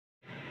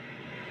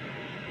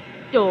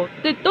Yo,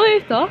 te doy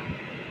esa.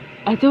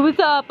 A tu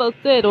bisa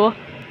parcero.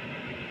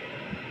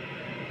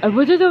 A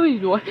mucho de mi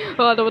no. A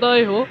no da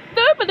hijo.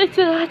 Te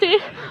parece así.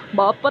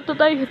 Mamá te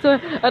da eso.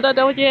 A no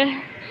da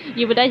oye.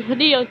 Y me da hijo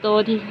de yo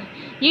todo.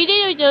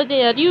 Y yo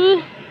de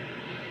adiós.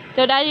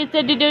 Te da yo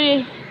te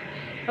doy.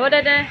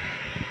 Ahora da.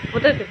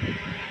 Ahora da.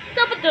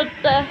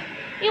 Stop.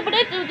 You put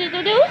it to do.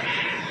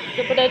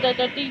 You put it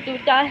to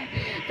die.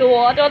 The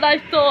water I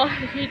saw.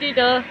 He did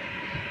a.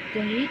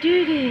 They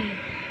did it.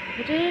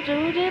 I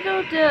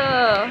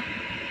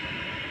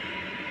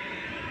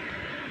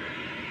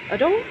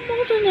don't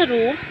know the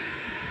rule.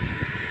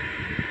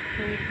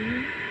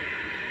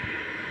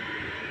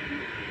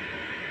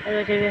 I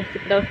don't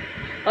know.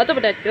 I don't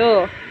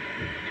know.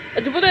 I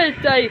don't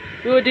say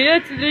you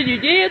did you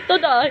did to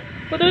die.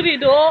 What do you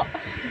do? I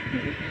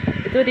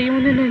don't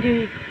even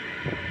know.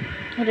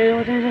 I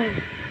don't know.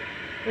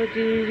 What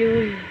do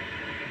you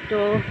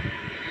do?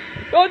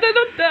 Oh, they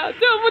don't tell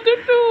what to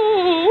do.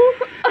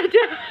 I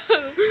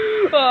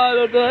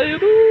don't know. You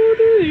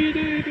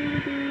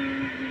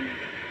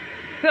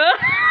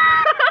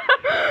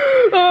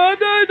oh, I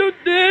don't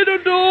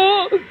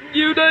know.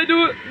 You don't do.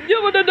 You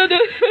want to do.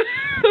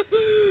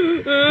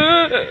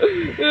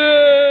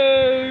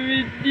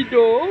 You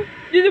know.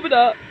 You know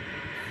that.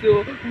 So,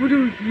 what do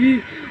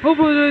you? How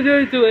about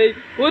that?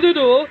 What do you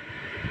do?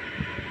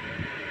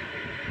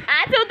 I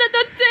don't know.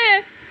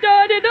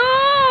 Don't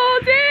know.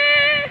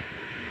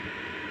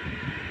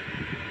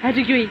 I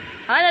agree.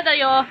 I don't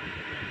know.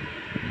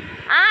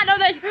 I don't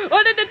know.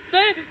 What did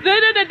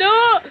they do?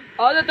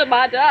 All of the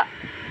matter.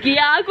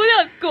 Kia cũng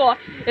được.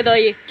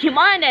 Rồi, kim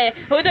ai này,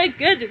 hồi đây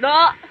kia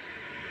đó.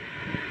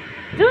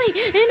 Rồi,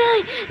 đây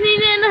này, đi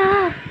nè.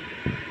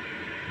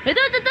 Tôi,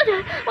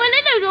 ôi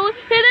lấy được rồi,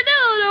 thế được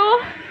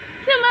rồi.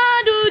 Thế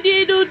mà đu.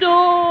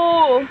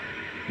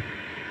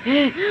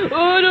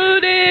 Đu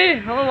đi,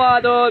 không mà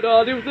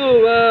đồ tiêu thụ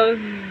mà.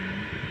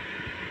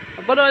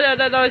 Bắt đầu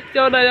đây,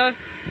 cho đây rồi.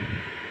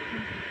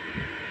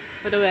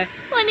 Bắt đầu này.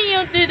 Ôi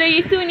đi,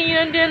 đây, su ni,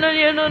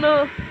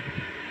 no.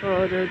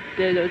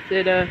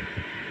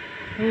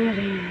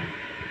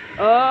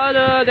 Oh,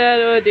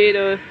 no.